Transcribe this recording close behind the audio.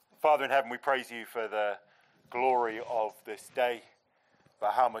Father in heaven, we praise you for the glory of this day,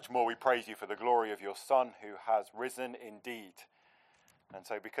 but how much more we praise you for the glory of your Son who has risen indeed. And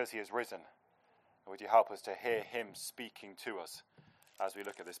so because he has risen, would you help us to hear him speaking to us as we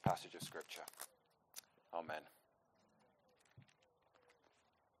look at this passage of Scripture. Amen.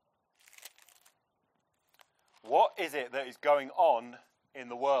 What is it that is going on in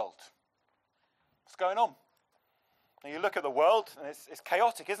the world? What's going on? Now you look at the world and it's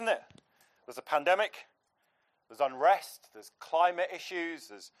chaotic, isn't it? There's a pandemic, there's unrest, there's climate issues,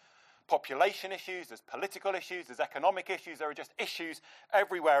 there's population issues, there's political issues, there's economic issues. There are just issues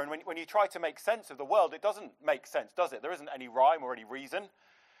everywhere. And when you try to make sense of the world, it doesn't make sense, does it? There isn't any rhyme or any reason.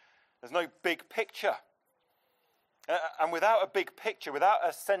 There's no big picture. And without a big picture, without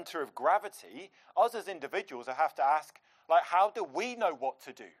a centre of gravity, us as individuals have to ask, how do we know what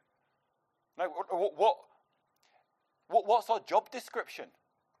to do? What's our job description?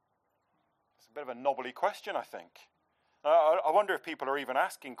 It's a bit of a knobbly question, I think. I wonder if people are even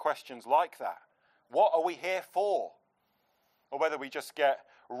asking questions like that. What are we here for? Or whether we just get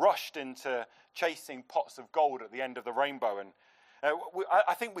rushed into chasing pots of gold at the end of the rainbow. And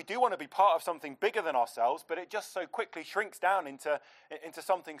I think we do want to be part of something bigger than ourselves, but it just so quickly shrinks down into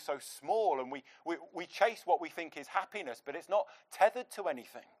something so small. And we chase what we think is happiness, but it's not tethered to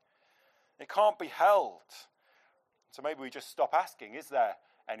anything. It can't be held. So maybe we just stop asking, is there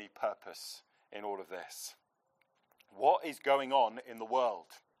any purpose in all of this? What is going on in the world?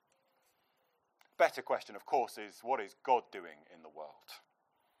 Better question, of course, is what is God doing in the world?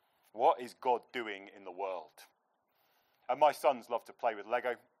 What is God doing in the world? And my sons love to play with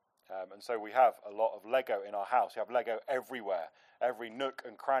Lego, and so we have a lot of Lego in our house. We have Lego everywhere. Every nook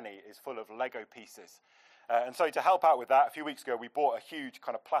and cranny is full of Lego pieces. And so to help out with that, a few weeks ago, we bought a huge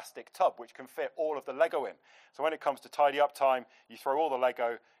kind of plastic tub which can fit all of the Lego in. So when it comes to tidy up time, you throw all the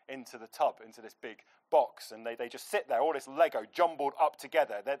Lego into the tub, into this big box, and they just sit there, all this Lego jumbled up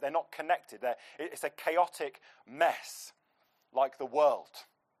together. They're not connected. It's a chaotic mess, like the world.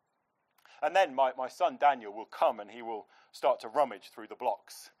 And then my son Daniel will come and he will start to rummage through the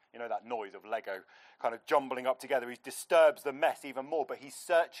blocks. You know, that noise of Lego kind of jumbling up together. He disturbs the mess even more, but he's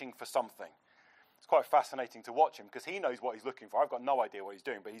searching for something. It's quite fascinating to watch him because he knows what he's looking for. I've got no idea what he's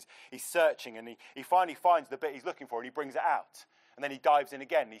doing, but he's searching, and he finally finds the bit he's looking for and he brings it out. And then he dives in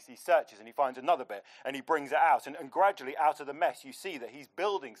again, and he searches and he finds another bit and he brings it out. And gradually out of the mess you see that he's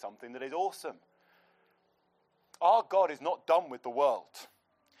building something that is awesome. Our God is not done with the world.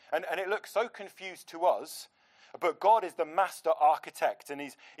 And it looks so confused to us, but God is the master architect, and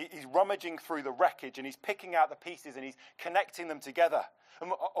he's rummaging through the wreckage, and he's picking out the pieces and he's connecting them together.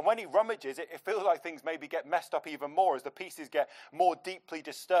 And when he rummages, it feels like things maybe get messed up even more as the pieces get more deeply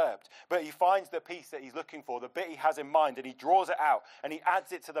disturbed. But he finds the piece that he's looking for, the bit he has in mind, and he draws it out, and he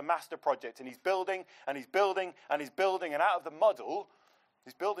adds it to the master project, and he's building, and he's building, and he's building, and out of the muddle,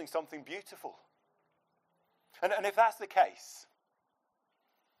 he's building something beautiful. And if that's the case,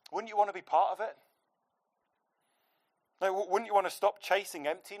 wouldn't you want to be part of it? No, wouldn't you want to stop chasing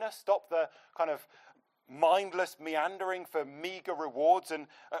emptiness, stop the kind of mindless meandering for meager rewards and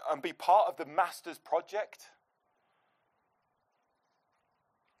be part of the master's project?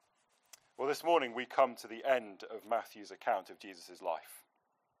 Well, this morning we come to the end of Matthew's account of Jesus' life.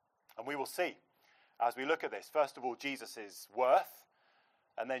 And we will see, as we look at this, first of all, Jesus' worth,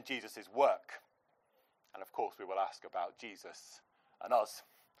 and then Jesus' work. And of course we will ask about Jesus and us,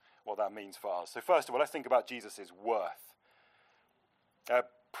 what that means for us. So first of all, let's think about Jesus' worth.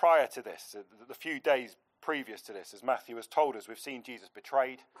 Prior to this, the few days previous to this, as Matthew has told us, we've seen Jesus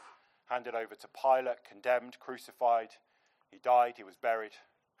betrayed, handed over to Pilate, condemned, crucified. He died, he was buried.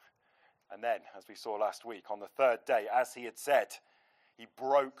 And then, as we saw last week, on the third day, as he had said, he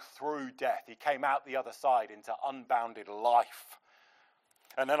broke through death. He came out the other side into unbounded life.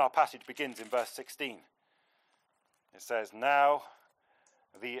 And then our passage begins in verse 16. It says, "Now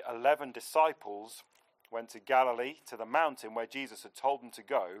the 11 disciples went to Galilee, to the mountain where Jesus had told them to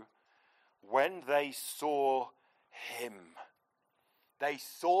go. When they saw him." They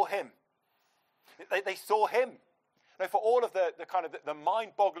saw him. They saw him. Now, for all of the kind of the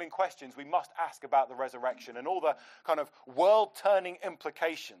mind-boggling questions we must ask about the resurrection and all the kind of world-turning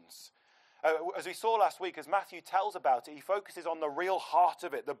implications, as we saw last week, as Matthew tells about it, he focuses on the real heart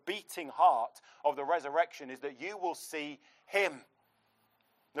of it. The beating heart of the resurrection is that you will see him.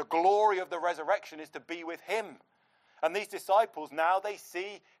 The glory of the resurrection is to be with him. And these disciples, now they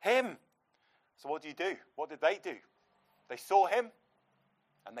see him. So what do? What did they do? They saw him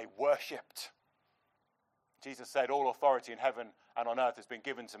and they worshipped. Jesus said, "All authority in heaven and on earth has been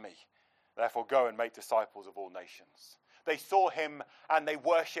given to me. Therefore go and make disciples of all nations." They saw him and they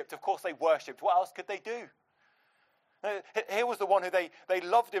worshipped. Of course they worshipped. What else could they do? Here was the one who they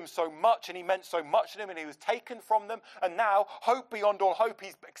loved him so much, and he meant so much to them, and he was taken from them. And now, hope beyond all hope,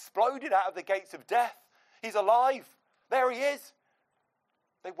 he's exploded out of the gates of death. He's alive. There he is.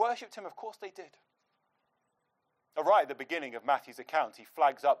 They worshipped him. Of course they did. Right at the beginning of Matthew's account, he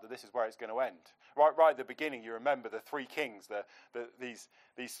flags up that this is where it's going to end. Right at the beginning, you remember the three kings,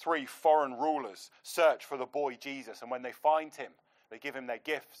 these three foreign rulers search for the boy Jesus. And when they find him, they give him their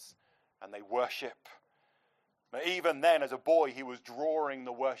gifts and they worship. But even then, as a boy, he was drawing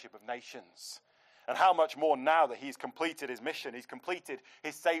the worship of nations. And how much more now that he's completed his mission, he's completed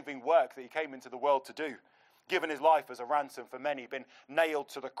his saving work that he came into the world to do. Given his life as a ransom for many, been nailed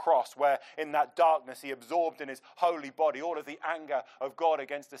to the cross, where in that darkness he absorbed in his holy body all of the anger of God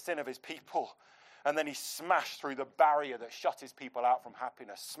against the sin of his people. And then he smashed through the barrier that shut his people out from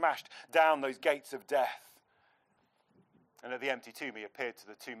happiness, smashed down those gates of death. And at the empty tomb he appeared to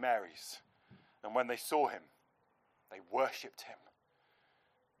the two Marys. And when they saw him, they worshipped him.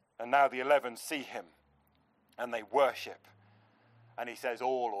 And now the 11 see him and they worship. And he says,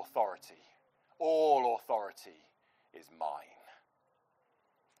 all authority is mine.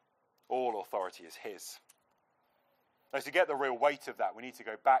 All authority is his. Now, to get the real weight of that, we need to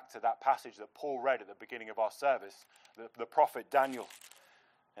go back to that passage that Paul read at the beginning of our service, the prophet Daniel.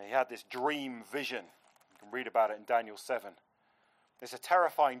 And he had this dream vision. You can read about it in Daniel 7. It's a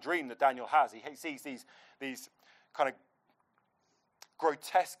terrifying dream that Daniel has. He sees these kind of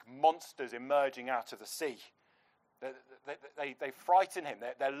grotesque monsters emerging out of the sea. They frighten him.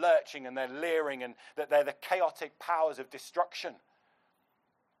 They're lurching and they're leering, and they're the chaotic powers of destruction.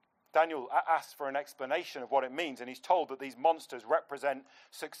 Daniel asks for an explanation of what it means, and he's told that these monsters represent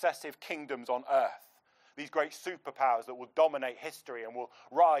successive kingdoms on earth. These great superpowers that will dominate history and will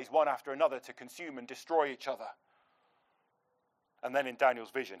rise one after another to consume and destroy each other. And then in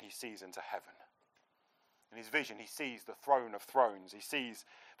Daniel's vision, he sees into heaven. In his vision, he sees the throne of thrones. He sees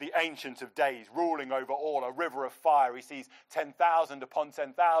the Ancient of Days ruling over all, a river of fire. He sees 10,000 upon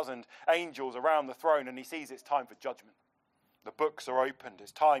 10,000 angels around the throne, and he sees it's time for judgment. The books are opened.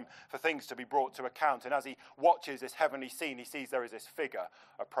 It's time for things to be brought to account. And as he watches this heavenly scene, he sees there is this figure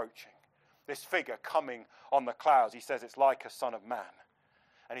approaching. This figure coming on the clouds. He says it's like a son of man.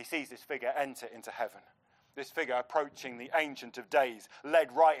 And he sees this figure enter into heaven. This figure approaching the Ancient of Days,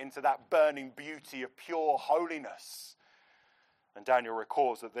 led right into that burning beauty of pure holiness. And Daniel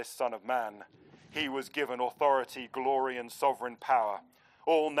records that this Son of Man, he was given authority, glory, and sovereign power.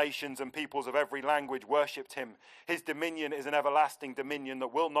 All nations and peoples of every language worshipped him. His dominion is an everlasting dominion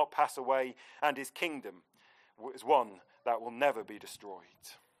that will not pass away, and his kingdom is one that will never be destroyed.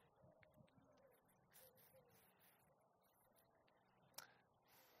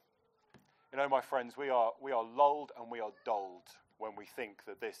 You know, my friends, we are lulled and we are dulled when we think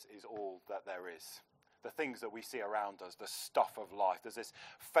that this is all that there is. The things that we see around us, the stuff of life. There's this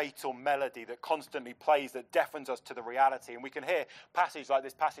fatal melody that constantly plays that deafens us to the reality. And we can hear passages like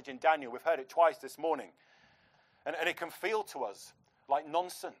this passage in Daniel. We've heard it twice this morning. And it can feel to us like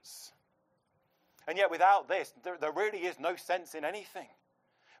nonsense. And yet without this, there really is no sense in anything.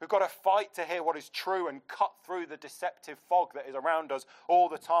 We've got to fight to hear what is true and cut through the deceptive fog that is around us all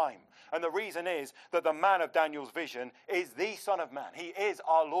the time. And the reason is that the man of Daniel's vision is the Son of Man. He is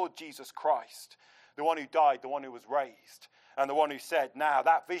our Lord Jesus Christ, the one who died, the one who was raised, and the one who said, now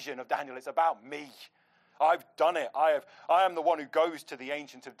that vision of Daniel is about me. I've done it. I am the one who goes to the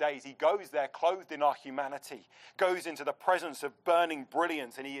Ancient of Days. He goes there clothed in our humanity, goes into the presence of burning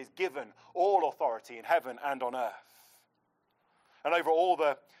brilliance, and he is given all authority in heaven and on earth. And over all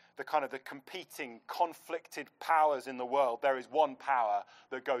the kind of the competing, conflicted powers in the world, there is one power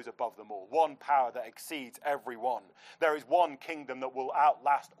that goes above them all. One power that exceeds every one. There is one kingdom that will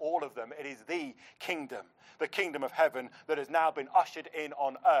outlast all of them. It is the kingdom of heaven that has now been ushered in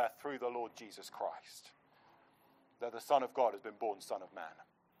on earth through the Lord Jesus Christ. That the Son of God has been born Son of Man.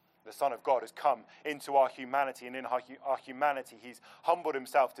 The Son of God has come into our humanity, and in our humanity he's humbled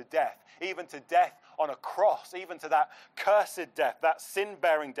himself to death, even to death on a cross, even to that cursed death, that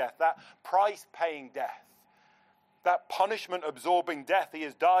sin-bearing death, that price-paying death, that punishment-absorbing death. He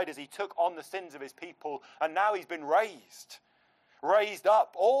has died as he took on the sins of his people, and now he's been raised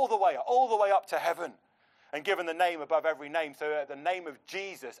up all the way up to heaven, and given the name above every name, so at the name of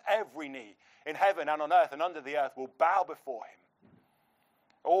Jesus, every knee in heaven and on earth and under the earth will bow before him.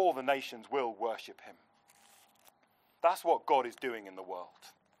 All the nations will worship him. That's what God is doing in the world.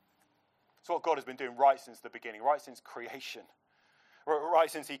 It's what God has been doing right since the beginning, right since creation. Right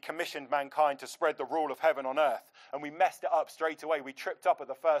since he commissioned mankind to spread the rule of heaven on earth. And we messed it up straight away. We tripped up at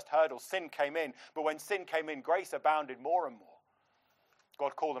the first hurdle. Sin came in. But when sin came in, grace abounded more and more.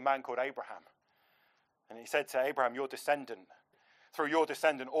 God called a man called Abraham. And he said to Abraham, your descendant, through your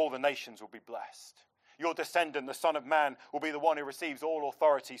descendant, all the nations will be blessed. Your descendant, the Son of Man, will be the one who receives all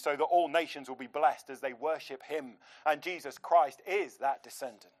authority, so that all nations will be blessed as they worship him. And Jesus Christ is that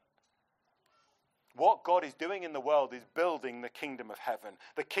descendant. What God is doing in the world is building the kingdom of heaven,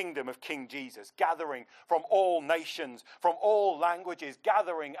 the kingdom of King Jesus, gathering from all nations, from all languages,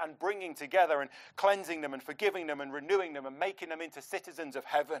 gathering and bringing together and cleansing them and forgiving them and renewing them and making them into citizens of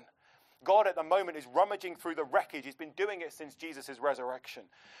heaven. God at the moment is rummaging through the wreckage. He's been doing it since Jesus' resurrection,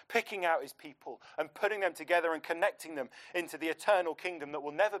 picking out his people and putting them together and connecting them into the eternal kingdom that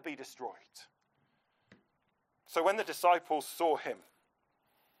will never be destroyed. So when the disciples saw him,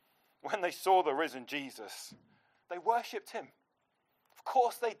 when they saw the risen Jesus, they worshipped him. Of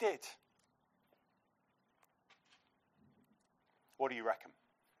course they did. What do you reckon?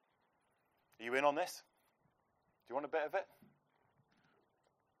 Are you in on this? Do you want a bit of it?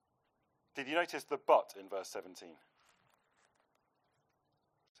 Did you notice the but in verse 17? It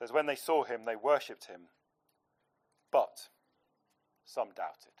says, when they saw him, they worshipped him, but some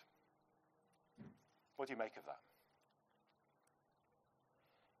doubted. What do you make of that?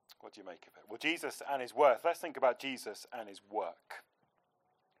 What do you make of it? Well, Jesus and his work. Let's think about Jesus and his work.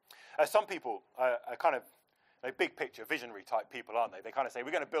 Some people are kind of big picture, visionary type people, aren't they? They kind of say,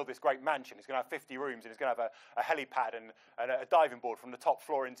 we're going to build this great mansion. It's going to have 50 rooms and it's going to have a helipad and a diving board from the top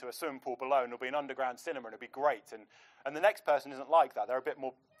floor into a swimming pool below, and there'll be an underground cinema and it'll be great. And the next person isn't like that. They're a bit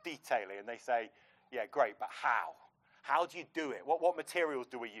more detailing and they say, yeah, great, but how? How do you do it? What materials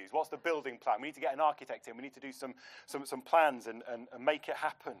do we use? What's the building plan? We need to get an architect in. We need to do some plans and make it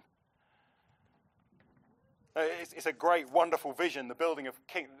happen. It's a great, wonderful vision, the building of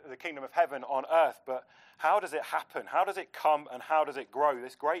the kingdom of heaven on earth. But how does it happen? How does it come and how does it grow?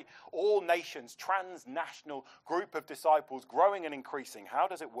 This great, all nations, transnational group of disciples growing and increasing. How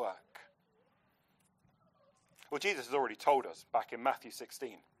does it work? Well, Jesus has already told us back in Matthew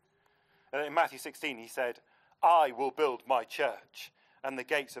 16. In Matthew 16, he said, I will build my church, and the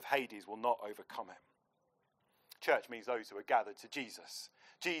gates of Hades will not overcome it. Church means those who are gathered to Jesus.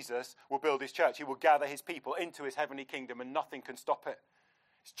 Jesus will build his church. He will gather his people into his heavenly kingdom, and nothing can stop it.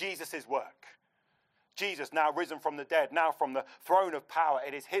 It's Jesus' work. Jesus, now risen from the dead, now from the throne of power,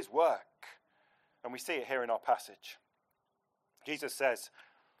 it is his work. And we see it here in our passage. Jesus says,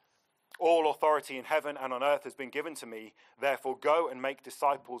 all authority in heaven and on earth has been given to me. Therefore, go and make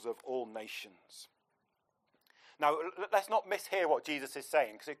disciples of all nations. Now, let's not mishear what Jesus is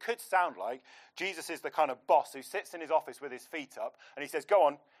saying, because it could sound like Jesus is the kind of boss who sits in his office with his feet up and he says, go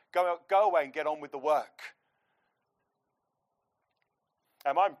on, go away and get on with the work.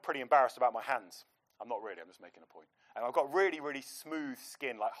 I'm pretty embarrassed about my hands. I'm not really, I'm just making a point. And I've got really, really smooth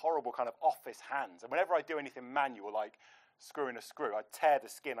skin, like horrible kind of office hands. And whenever I do anything manual, like screwing a screw, I tear the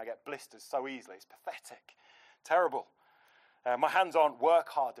skin, I get blisters so easily. It's pathetic, terrible. My hands aren't work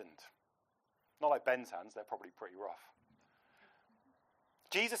hardened. Not like Ben's hands, they're probably pretty rough.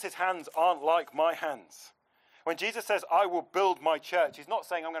 Jesus' hands aren't like my hands. When Jesus says, I will build my church, he's not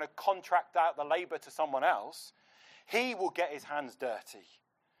saying I'm going to contract out the labor to someone else. He will get his hands dirty.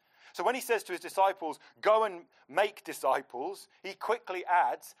 So when he says to his disciples, go and make disciples, he quickly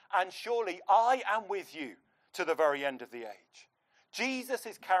adds, and surely I am with you to the very end of the age. Jesus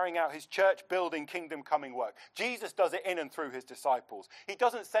is carrying out his church-building, kingdom-coming work. Jesus does it in and through his disciples. He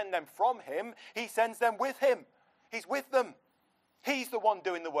doesn't send them from him. He sends them with him. He's with them. He's the one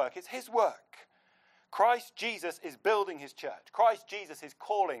doing the work. It's his work. Christ Jesus is building his church. Christ Jesus is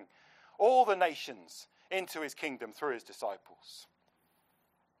calling all the nations into his kingdom through his disciples.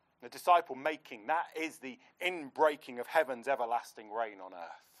 The disciple making, that is the inbreaking of heaven's everlasting reign on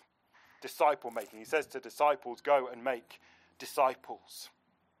earth. Disciple making. He says to disciples, go and make disciples.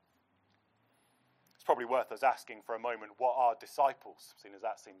 It's probably worth us asking for a moment, what are disciples? Seeing as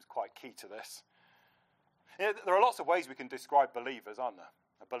that seems quite key to this. There are lots of ways we can describe believers, aren't there?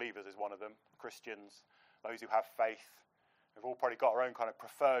 Believers is one of them. Christians, those who have faith. We've all probably got our own kind of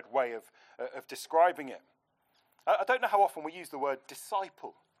preferred way of describing it. I don't know how often we use the word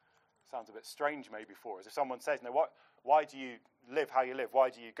disciple. Sounds a bit strange maybe for us. If someone says, why do you live how you live? Why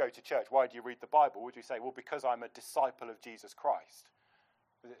do you go to church? Why do you read the Bible? Would you say, well, because I'm a disciple of Jesus Christ?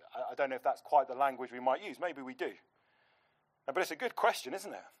 I don't know if that's quite the language we might use. Maybe we do. But it's a good question,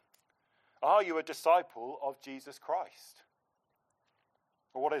 isn't it? Are you a disciple of Jesus Christ?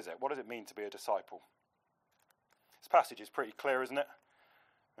 Well, what is it? What does it mean to be a disciple? This passage is pretty clear, isn't it?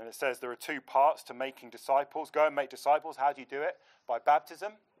 And it says there are two parts to making disciples. Go and make disciples. How do you do it? By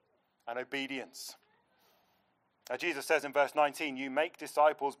baptism and obedience. Now, Jesus says in verse 19, you make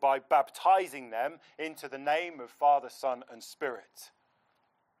disciples by baptizing them into the name of Father, Son, and Spirit.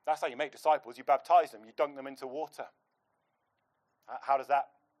 That's how you make disciples. You baptize them. You dunk them into water. How does that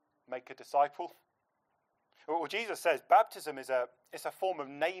make a disciple? Well, Jesus says baptism is a form of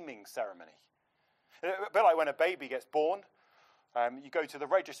naming ceremony. A bit like when a baby gets born. You go to the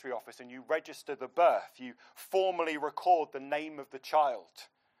registry office and you register the birth. You formally record the name of the child.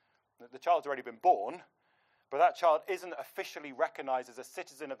 The child's already been born, but that child isn't officially recognized as a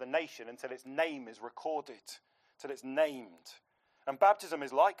citizen of the nation until its name is recorded, until it's named. And baptism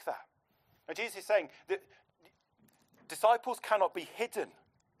is like that. And Jesus is saying that disciples cannot be hidden.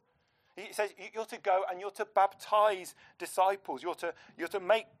 He says you're to go and you're to baptize disciples. You're to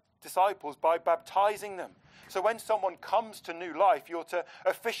make disciples by baptizing them. So when someone comes to new life, you're to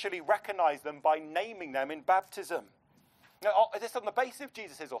officially recognize them by naming them in baptism. Now, this is on the basis of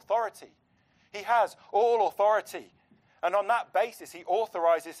Jesus' authority. He has all authority. And on that basis, he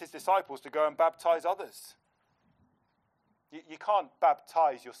authorizes his disciples to go and baptize others. You can't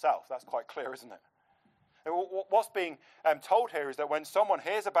baptize yourself. That's quite clear, isn't it? What's being told here is that when someone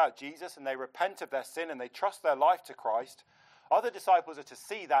hears about Jesus and they repent of their sin and they trust their life to Christ, other disciples are to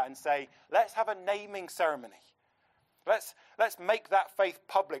see that and say, let's have a naming ceremony. Let's make that faith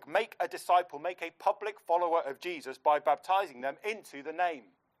public. Make a disciple, make a public follower of Jesus by baptizing them into the name.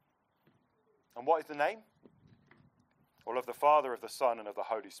 And what is the name? Well, of the Father, of the Son, and of the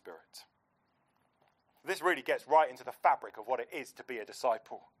Holy Spirit. This really gets right into the fabric of what it is to be a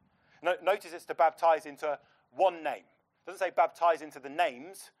disciple. Notice it's to baptize into one name. It doesn't say baptize into the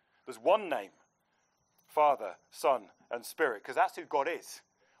names. There's one name. Father, Son, and Spirit. Because that's who God is.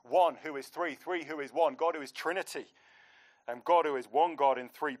 One who is three. Three who is one. God who is Trinity. And God who is one God in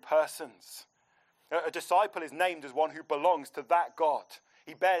three persons. A disciple is named as one who belongs to that God.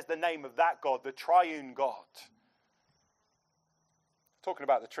 He bears the name of that God, the triune God. Talking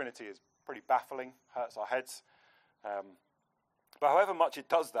about the Trinity is pretty baffling, hurts our heads. But however much it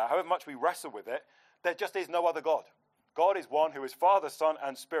does that, however much we wrestle with it, there just is no other God. God is one who is Father, Son,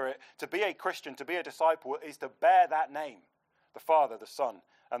 and Spirit. To be a Christian, to be a disciple, is to bear that name. The Father, the Son,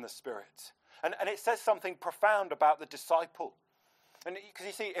 and the Spirit. And it says something profound about the disciple. And because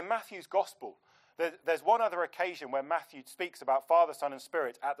you see, in Matthew's Gospel, there's one other occasion where Matthew speaks about Father, Son, and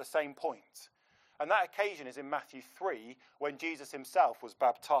Spirit at the same point. And that occasion is in Matthew 3, when Jesus himself was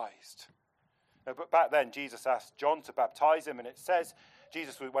baptized. But back then, Jesus asked John to baptize him, and it says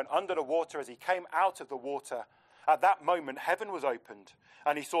Jesus went under the water. As he came out of the water, at that moment heaven was opened,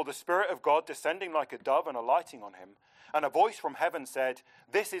 and he saw the Spirit of God descending like a dove and alighting on him. And a voice from heaven said,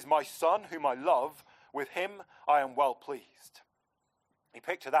 "This is my Son, whom I love. With him I am well pleased." You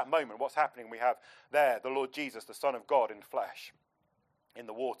picture that moment, what's happening. We have there the Lord Jesus, the Son of God in flesh, in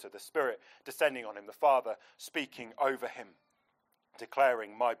the water, the Spirit descending on him, the Father speaking over him,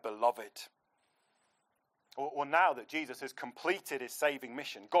 declaring, "My beloved." Or now that Jesus has completed his saving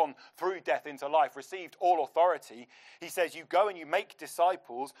mission, gone through death into life, received all authority, he says you go and you make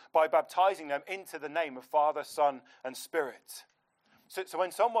disciples by baptizing them into the name of Father, Son, and Spirit. So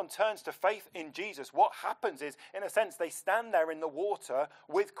when someone turns to faith in Jesus, what happens is, in a sense, they stand there in the water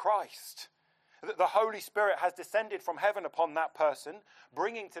with Christ. The Holy Spirit has descended from heaven upon that person,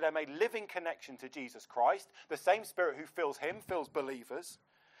 bringing to them a living connection to Jesus Christ. The same Spirit who fills him fills believers,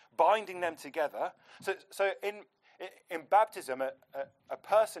 binding them together. So in baptism, a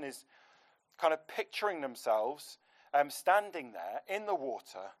person is kind of picturing themselves standing there in the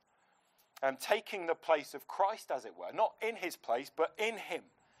water, taking the place of Christ, as it were. Not in his place, but in him,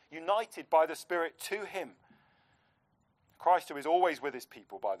 united by the Spirit to him. Christ who is always with his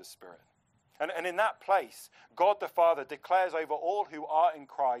people by the Spirit. And in that place, God the Father declares over all who are in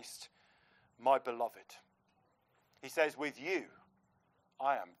Christ, "My beloved." He says, "With you,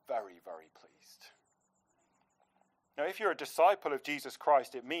 I am very, very pleased." Now, if you're a disciple of Jesus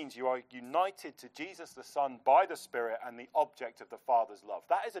Christ, it means you are united to Jesus the Son by the Spirit and the object of the Father's love.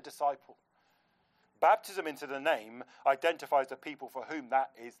 That is a disciple. Baptism into the name identifies the people for whom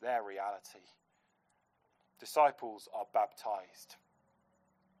that is their reality. Disciples are baptized.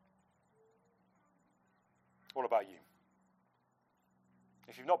 What about you?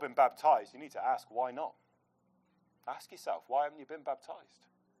 If you've not been baptized, you need to ask, why not? Ask yourself, why haven't you been baptized?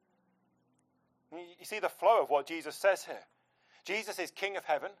 You see the flow of what Jesus says here. Jesus is King of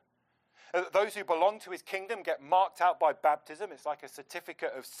heaven. Those who belong to his kingdom get marked out by baptism. It's like a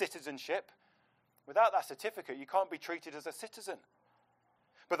certificate of citizenship. Without that certificate, you can't be treated as a citizen.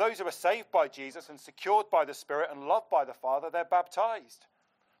 But those who are saved by Jesus and secured by the Spirit and loved by the Father, they're baptized.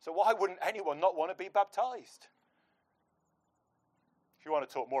 So why wouldn't anyone not want to be baptized? If you want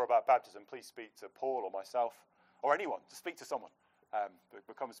to talk more about baptism, please speak to Paul or myself or anyone. Just speak to someone.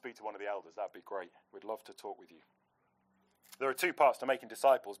 But come and speak to one of the elders. That'd be great. We'd love to talk with you. There are two parts to making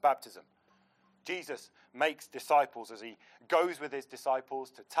disciples. Baptism. Jesus makes disciples as he goes with his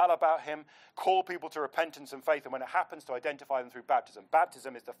disciples to tell about him, call people to repentance and faith, and when it happens, to identify them through baptism.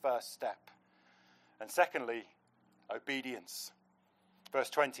 Baptism is the first step. And secondly, obedience.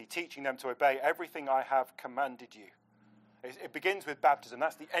 Verse 20, teaching them to obey everything I have commanded you. It begins with baptism.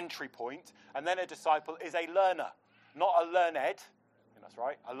 That's the entry point. And then a disciple is a learner, not a learned. That's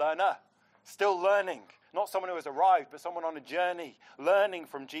right, a learner. Still learning. Not someone who has arrived, but someone on a journey, learning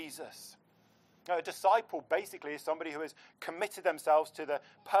from Jesus. Now, a disciple basically is somebody who has committed themselves to the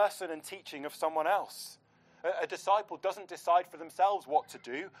person and teaching of someone else. A disciple doesn't decide for themselves what to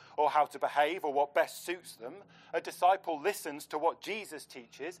do or how to behave or what best suits them. A disciple listens to what Jesus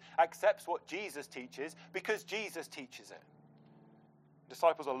teaches, accepts what Jesus teaches because Jesus teaches it.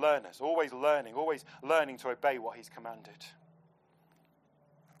 Disciples are learners, always learning to obey what he's commanded.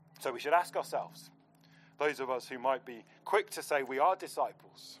 So we should ask ourselves, those of us who might be quick to say we are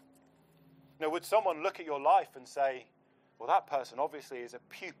disciples, now, would someone look at your life and say, well, that person obviously is a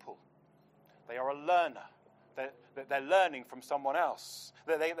pupil. They are a learner. They're learning from someone else.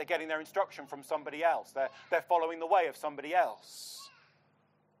 They're getting their instruction from somebody else. They're following the way of somebody else.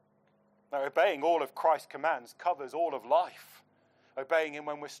 Now, obeying all of Christ's commands covers all of life. Obeying him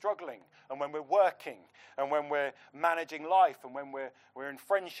when we're struggling and when we're working and when we're managing life and when we're in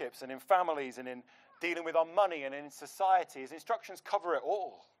friendships and in families and in dealing with our money and in society. His instructions cover it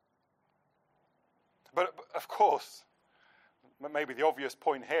all. But of course, maybe the obvious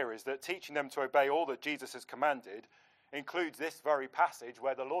point here is that teaching them to obey all that Jesus has commanded includes this very passage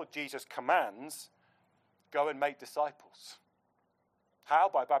where the Lord Jesus commands, go and make disciples. How?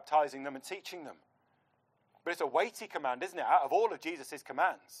 By baptizing them and teaching them. But it's a weighty command, isn't it? Out of all of Jesus'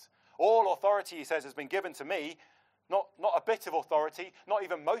 commands. All authority, he says, has been given to me. Not a bit of authority, not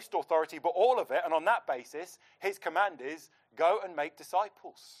even most authority, but all of it. And on that basis, his command is, go and make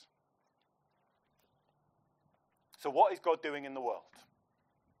disciples. So what is God doing in the world?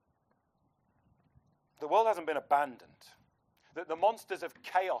 The world hasn't been abandoned. The monsters of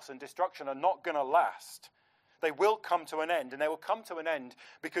chaos and destruction are not going to last. They will come to an end, and they will come to an end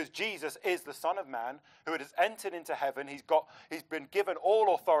because Jesus is the Son of Man who has entered into heaven. He's been given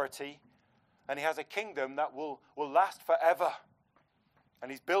all authority, and he has a kingdom that will last forever.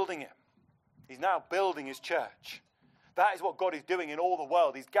 And he's building it. He's now building his church. That is what God is doing in all the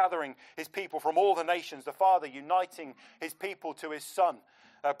world. He's gathering his people from all the nations, the Father uniting his people to his Son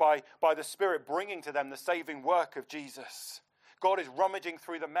by the Spirit, bringing to them the saving work of Jesus. God is rummaging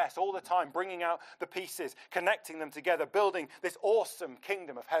through the mess all the time, bringing out the pieces, connecting them together, building this awesome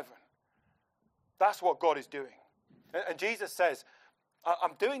kingdom of heaven. That's what God is doing. And Jesus says,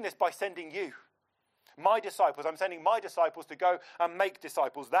 I'm doing this by sending you. My disciples, I'm sending my disciples to go and make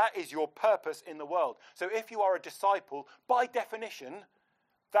disciples. That is your purpose in the world. So if you are a disciple, by definition,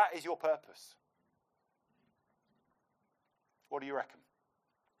 that is your purpose. What do you reckon?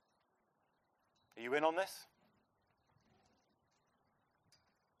 Are you in on this?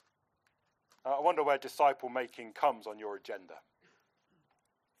 I wonder where disciple making comes on your agenda.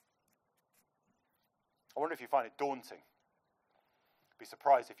 I wonder if you find it daunting. Be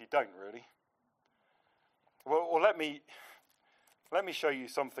surprised if you don't, really. Well, let me show you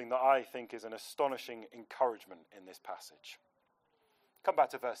something that I think is an astonishing encouragement in this passage. Come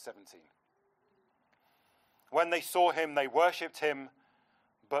back to verse 17. When they saw him, they worshipped him,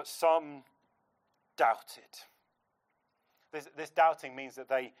 but some doubted. This doubting means that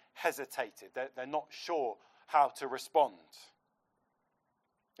they hesitated. They're not sure how to respond.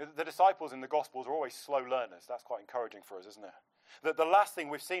 The disciples in the Gospels are always slow learners. That's quite encouraging for us, isn't it? That the last thing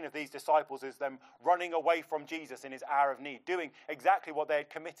we've seen of these disciples is them running away from Jesus in his hour of need, doing exactly what they had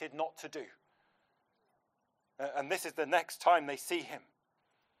committed not to do. And this is the next time they see him.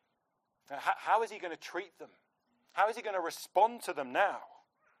 How is he going to treat them? How is he going to respond to them now?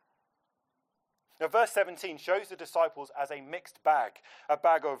 Now, verse 17 shows the disciples as a mixed bag, a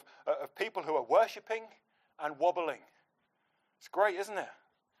bag of people who are worshipping and wobbling. It's great, isn't it?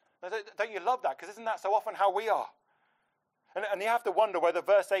 Don't you love that? Because isn't that so often how we are? And you have to wonder whether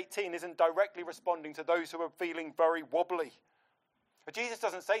verse 18 isn't directly responding to those who are feeling very wobbly. But Jesus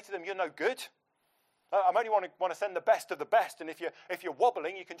doesn't say to them, you're no good. I only want to send the best of the best, and if you're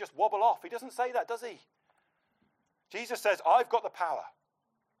wobbling, you can just wobble off. He doesn't say that, does he? Jesus says, I've got the power.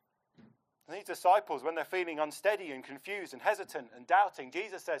 And these disciples, when they're feeling unsteady and confused and hesitant and doubting,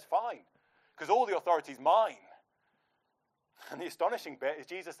 Jesus says, fine, because all the authority is mine. And the astonishing bit is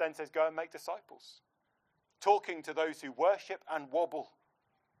Jesus then says, go and make disciples. Talking to those who worship and wobble.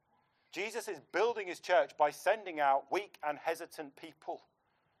 Jesus is building his church by sending out weak and hesitant people.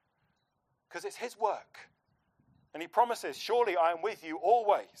 Because it's his work. And he promises, surely I am with you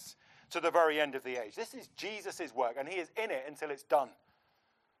always to the very end of the age. This is Jesus' work, and he is in it until it's done.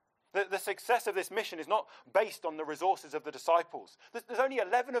 The success of this mission is not based on the resources of the disciples. There's only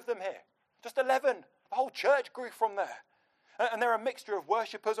 11 of them here. Just 11. The whole church grew from there. And they're a mixture of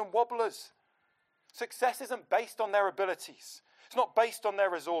worshippers and wobblers. Success isn't based on their abilities. It's not based on their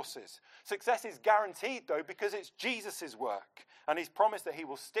resources. Success is guaranteed, though, because it's Jesus' work. And he's promised that he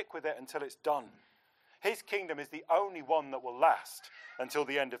will stick with it until it's done. His kingdom is the only one that will last until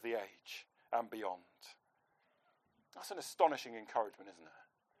the end of the age and beyond. That's an astonishing encouragement, isn't it?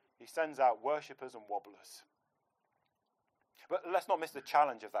 He sends out worshippers and wobblers. But let's not miss the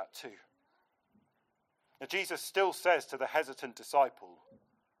challenge of that too. Now, Jesus still says to the hesitant disciple,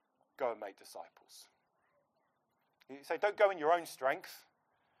 go and make disciples. He say, don't go in your own strength.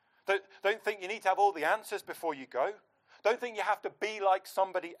 Don't think you need to have all the answers before you go. Don't think you have to be like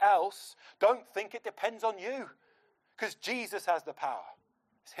somebody else. Don't think it depends on you. Because Jesus has the power.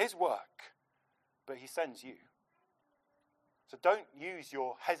 It's his work. But he sends you. So don't use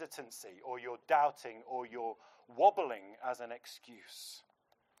your hesitancy or your doubting or your wobbling as an excuse.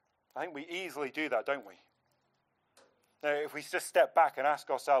 I think we easily do that, don't we? Now, if we just step back and ask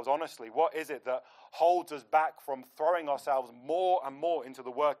ourselves honestly, what is it that holds us back from throwing ourselves more and more into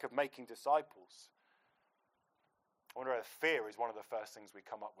the work of making disciples? I wonder if fear is one of the first things we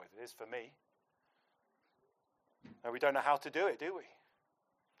come up with. It is for me. And we don't know how to do it, do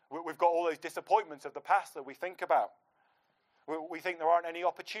we? We've got all those disappointments of the past that we think about. We think there aren't any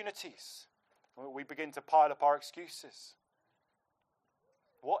opportunities. We begin to pile up our excuses.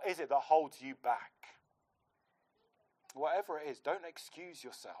 What is it that holds you back? Whatever it is, don't excuse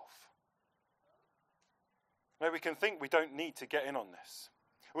yourself. Maybe we can think we don't need to get in on this.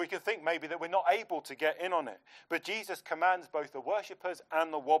 We can think maybe that we're not able to get in on it. But Jesus commands both the worshippers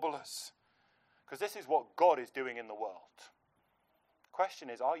and the wobblers. Because this is what God is doing in the world. The question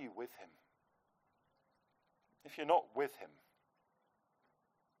is, are you with him? If you're not with him,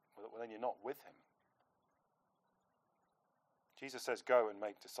 well, then you're not with him. Jesus says, go and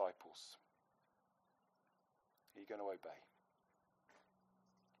make disciples. Are you going to obey?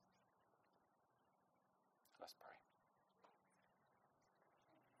 Let's pray.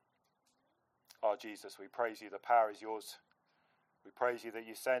 Oh, Jesus, we praise you. The power is yours. We praise you that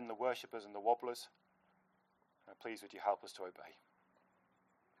you send the worshippers and the wobblers. And please would you help us to obey.